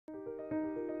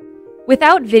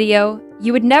Without video,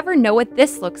 you would never know what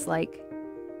this looks like.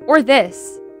 Or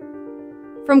this.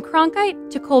 From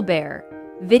Cronkite to Colbert,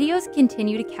 videos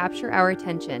continue to capture our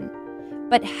attention.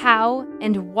 But how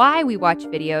and why we watch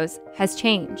videos has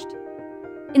changed.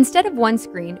 Instead of one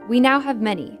screen, we now have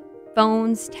many.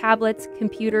 Phones, tablets,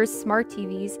 computers, smart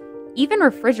TVs, even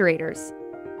refrigerators.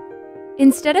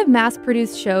 Instead of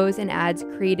mass-produced shows and ads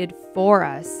created for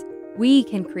us, we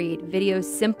can create videos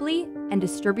simply and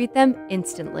distribute them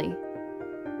instantly.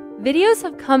 Videos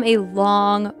have come a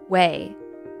long way.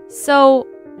 So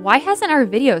why hasn't our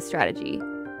video strategy?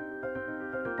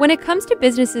 When it comes to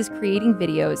businesses creating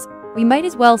videos, we might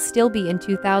as well still be in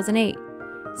 2008,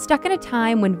 stuck in a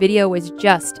time when video was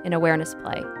just an awareness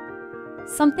play.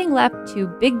 Something left to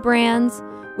big brands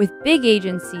with big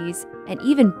agencies and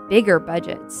even bigger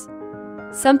budgets.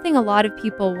 Something a lot of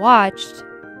people watched,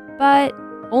 but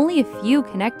only a few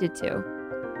connected to.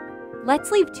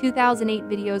 Let's leave 2008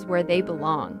 videos where they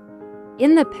belong,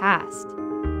 in the past,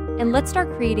 and let's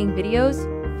start creating videos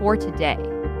for today.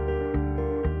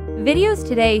 Videos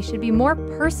today should be more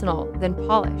personal than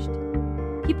polished.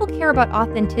 People care about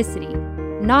authenticity,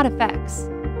 not effects.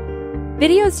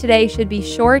 Videos today should be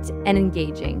short and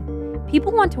engaging.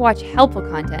 People want to watch helpful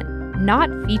content, not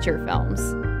feature films.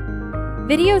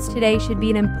 Videos today should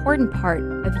be an important part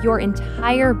of your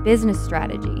entire business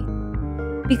strategy.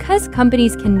 Because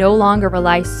companies can no longer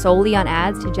rely solely on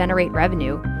ads to generate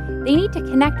revenue, they need to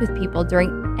connect with people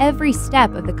during every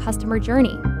step of the customer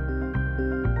journey.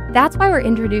 That's why we're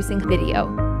introducing video,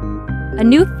 a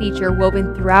new feature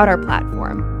woven throughout our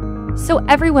platform, so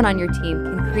everyone on your team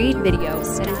can create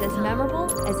videos that is as memorable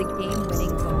as a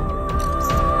game-winning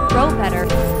goal. Grow better,